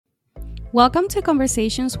Welcome to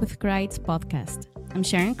Conversations with Kreitz podcast. I'm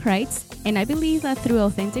Sharon Kreitz, and I believe that through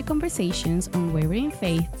authentic conversations, unwavering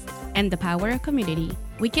faith, and the power of community,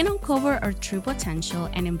 we can uncover our true potential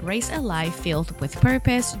and embrace a life filled with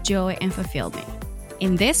purpose, joy, and fulfillment.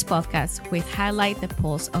 In this podcast, we highlight the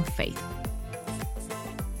pulse of faith.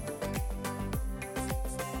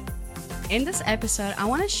 In this episode, I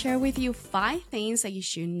want to share with you 5 things that you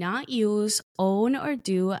should not use, own, or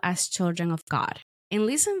do as children of God. And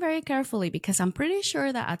listen very carefully because I'm pretty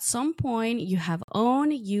sure that at some point you have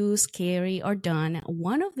owned, used, carried, or done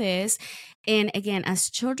one of these. And again, as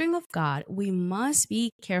children of God, we must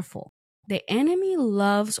be careful. The enemy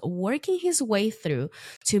loves working his way through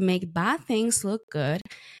to make bad things look good,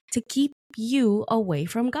 to keep you away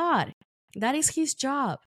from God. That is his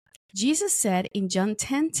job. Jesus said in John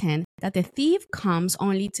 10:10 that the thief comes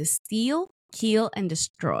only to steal, kill, and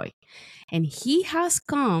destroy. And he has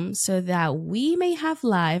come so that we may have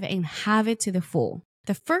life and have it to the full.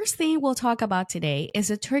 The first thing we'll talk about today is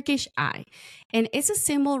the Turkish eye, and it's a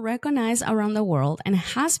symbol recognized around the world and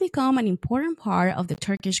has become an important part of the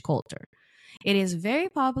Turkish culture. It is very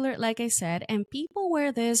popular, like I said, and people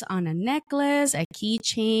wear this on a necklace, a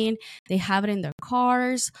keychain, they have it in their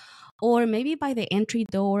cars, or maybe by the entry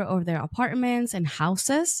door of their apartments and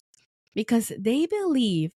houses, because they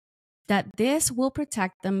believe that this will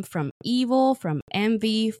protect them from evil, from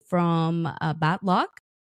envy, from bad luck.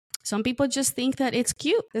 Some people just think that it's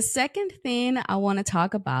cute. The second thing I want to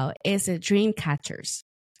talk about is the dream catchers.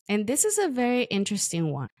 And this is a very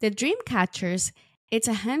interesting one. The dream catchers, it's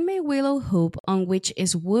a handmade willow hoop on which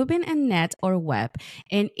is woven a net or web,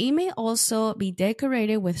 and it may also be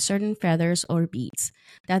decorated with certain feathers or beads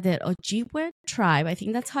that the Ojibwe tribe, I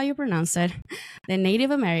think that's how you pronounce it, the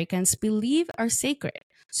Native Americans believe are sacred.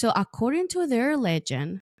 So according to their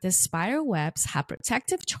legend, the spider webs have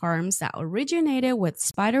protective charms that originated with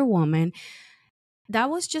Spider-Woman. That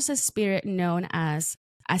was just a spirit known as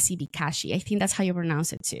Asibikashi. I think that's how you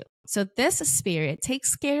pronounce it too. So this spirit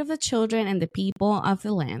takes care of the children and the people of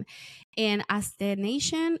the land. And as their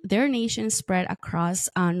nation spread across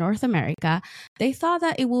North America, they thought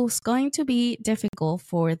that it was going to be difficult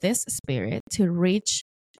for this spirit to reach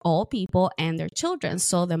all people and their children.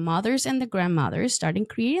 So the mothers and the grandmothers started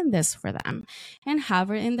creating this for them and have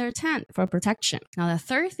it in their tent for protection. Now, the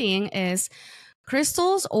third thing is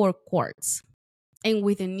crystals or quartz. And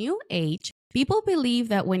with the new age, people believe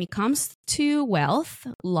that when it comes to wealth,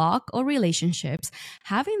 luck, or relationships,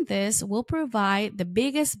 having this will provide the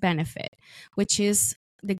biggest benefit, which is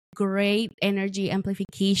the great energy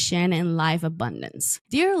amplification and life abundance.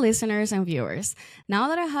 Dear listeners and viewers, now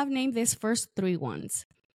that I have named these first 3 ones,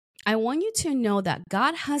 I want you to know that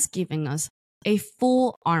God has given us a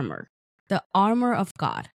full armor, the armor of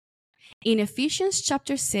God. In Ephesians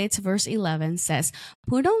chapter 6, verse 11 says,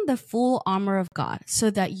 "Put on the full armor of God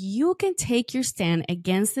so that you can take your stand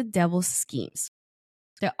against the devil's schemes."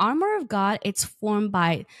 The armor of God is formed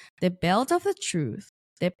by the belt of the truth,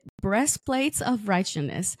 the breastplates of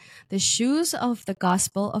righteousness, the shoes of the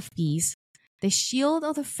gospel of peace, the shield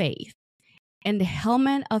of the faith, and the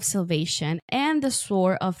helmet of salvation, and the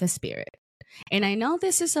sword of the Spirit. And I know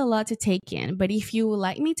this is a lot to take in, but if you would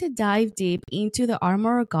like me to dive deep into the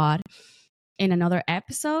armor of God in another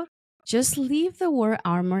episode, just leave the word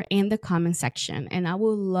armor in the comment section, and I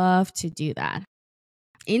would love to do that.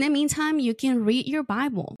 In the meantime, you can read your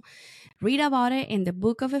Bible. Read about it in the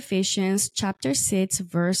book of Ephesians, chapter 6,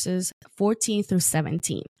 verses 14 through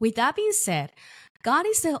 17. With that being said, God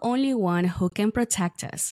is the only one who can protect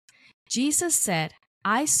us. Jesus said,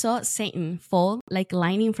 "I saw Satan fall like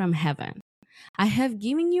lightning from heaven. I have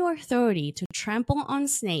given you authority to trample on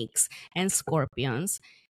snakes and scorpions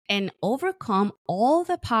and overcome all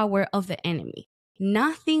the power of the enemy.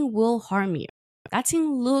 Nothing will harm you." That's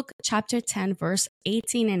in Luke chapter 10, verse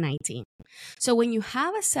 18 and 19. So when you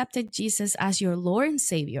have accepted Jesus as your Lord and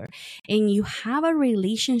Savior, and you have a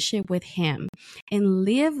relationship with Him and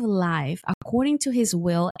live life according to His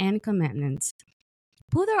will and commandments,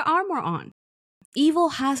 put their armor on. Evil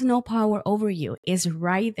has no power over you. It's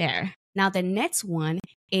right there. Now, the next one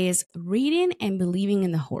is reading and believing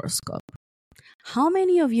in the horoscope. How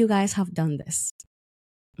many of you guys have done this?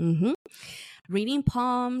 Reading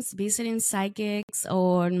palms, visiting psychics,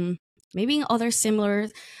 or maybe other similar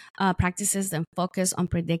practices that focus on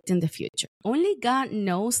predicting the future. Only God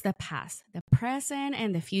knows the past, the present,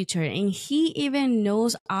 and the future, and He even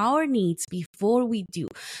knows our needs before we do.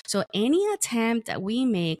 So any attempt that we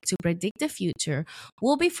make to predict the future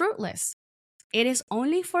will be fruitless. It is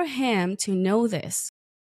only for Him to know this.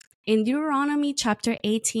 In Deuteronomy chapter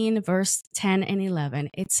 18, verse 10 and 11,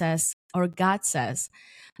 it says, Or God says,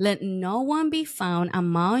 let no one be found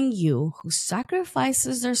among you who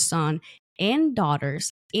sacrifices their son and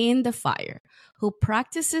daughters in the fire, who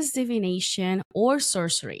practices divination or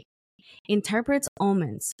sorcery, interprets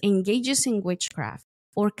omens, engages in witchcraft,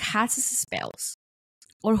 or casts spells,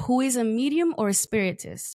 or who is a medium or a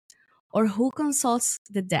spiritist, or who consults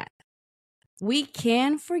the dead. We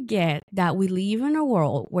can't forget that we live in a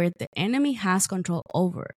world where the enemy has control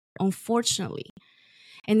over, unfortunately.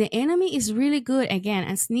 And the enemy is really good, again,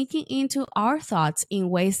 at sneaking into our thoughts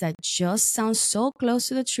in ways that just sound so close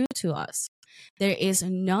to the truth to us. There is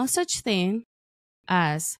no such thing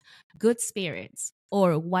as good spirits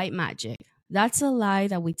or white magic. That's a lie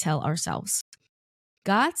that we tell ourselves.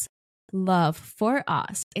 God's love for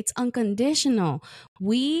us, it's unconditional.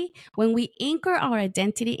 When we anchor our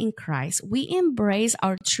identity in Christ, we embrace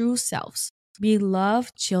our true selves,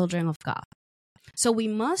 beloved children of God. So we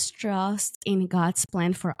must trust in God's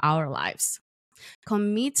plan for our lives.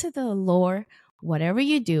 Commit to the Lord whatever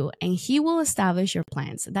you do, and He will establish your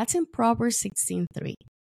plans. That's in Proverbs 16:3.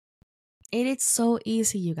 It is so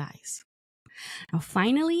easy, you guys. Now,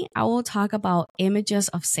 finally, I will talk about images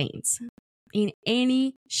of saints in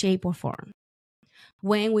any shape or form.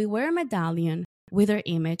 When we wear a medallion with their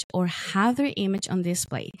image or have their image on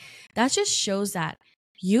display, that just shows that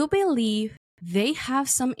you believe they have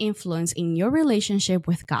some influence in your relationship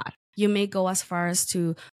with God. You may go as far as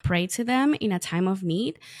to pray to them in a time of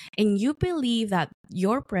need, and you believe that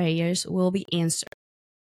your prayers will be answered.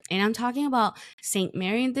 And I'm talking about Saint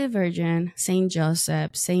Mary the Virgin, Saint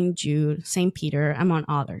Joseph, Saint Jude, Saint Peter, among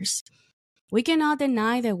others. We cannot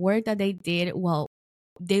deny the work that they did while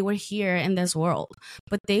they were here in this world,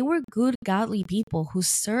 but they were good, godly people who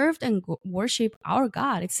served and worshiped our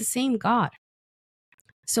God. It's the same God.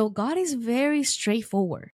 So God is very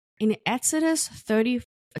straightforward. In Exodus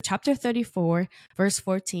chapter 34, verse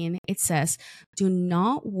 14, it says, do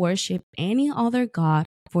not worship any other God,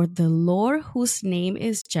 for the Lord whose name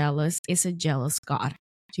is jealous is a jealous God.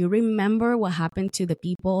 Do you remember what happened to the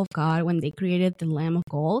people of God when they created the Lamb of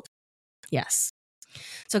Gold? Yes.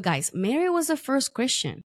 So guys, Mary was the first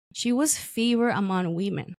Christian. She was favored among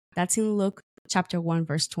women. That's in Luke chapter 1,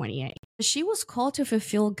 verse 28. She was called to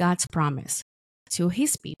fulfill God's promise to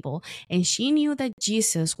his people, and she knew that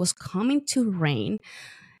Jesus was coming to reign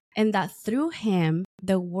and that through him,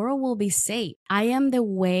 the world will be saved. I am the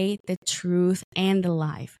way, the truth, and the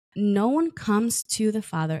life. No one comes to the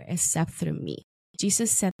Father except through me.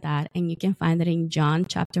 Jesus said that, and you can find it in John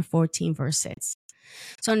chapter 14, verse 6.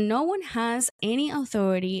 So no one has any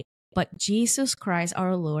authority but Jesus Christ,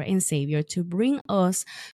 our Lord and Savior, to bring us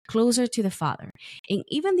closer to the Father. And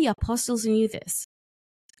even the apostles knew this.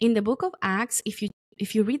 In the book of Acts, if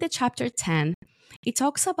you read the chapter 10, it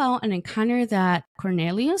talks about an encounter that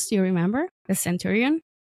Cornelius, do you remember, the centurion?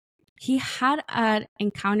 He had an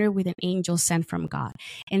encounter with an angel sent from God.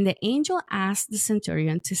 And the angel asked the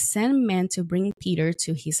centurion to send men to bring Peter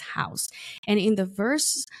to his house. And in the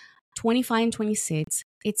verse 25 and 26,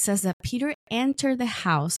 it says that Peter entered the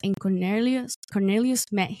house and Cornelius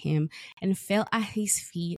met him and fell at his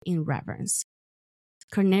feet in reverence.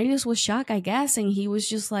 Cornelius was shocked, I guess, and he was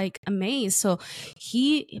just like amazed. So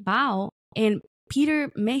he bowed and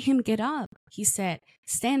Peter made him get up. He said,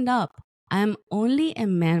 stand up. I am only a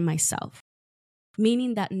man myself.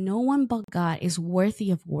 Meaning that no one but God is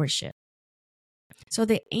worthy of worship. So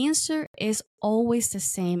the answer is always the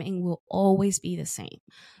same and will always be the same.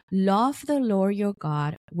 Love the Lord your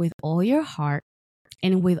God with all your heart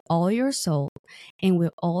and with all your soul and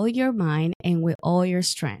with all your mind and with all your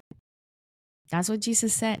strength. That's what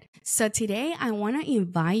Jesus said. So today I want to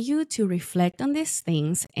invite you to reflect on these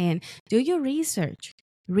things and do your research.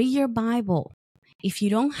 Read your Bible. If you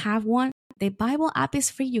don't have one, the Bible app is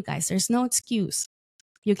free, you guys. There's no excuse.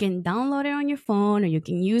 You can download it on your phone or you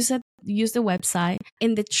can use the website.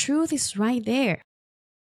 And the truth is right there.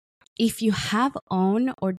 If you have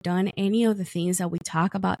owned or done any of the things that we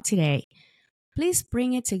talk about today, please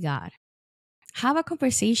bring it to God. Have a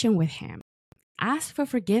conversation with Him. Ask for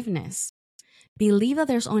forgiveness. Believe that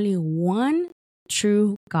there's only one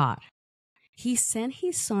true God. He sent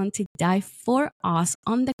His Son to die for us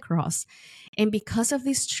on the cross. And because of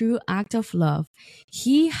this true act of love,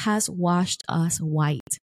 He has washed us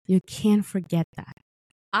white. You can't forget that.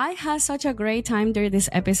 I had such a great time during this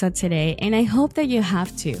episode today, and I hope that you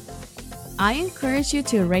have too. I encourage you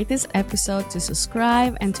to rate this episode, to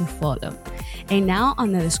subscribe, and to follow. And now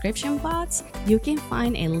on the description box, you can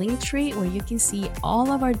find a link tree where you can see all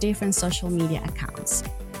of our different social media accounts.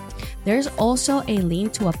 There's also a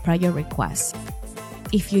link to a prayer request.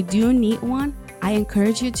 If you do need one, I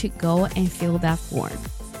encourage you to go and fill that form.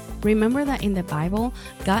 Remember that in the Bible,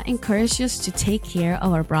 God encourages us to take care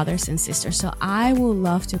of our brothers and sisters. So I would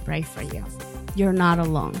love to pray for you. You're not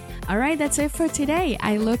alone. All right, that's it for today.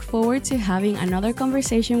 I look forward to having another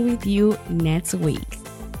conversation with you next week.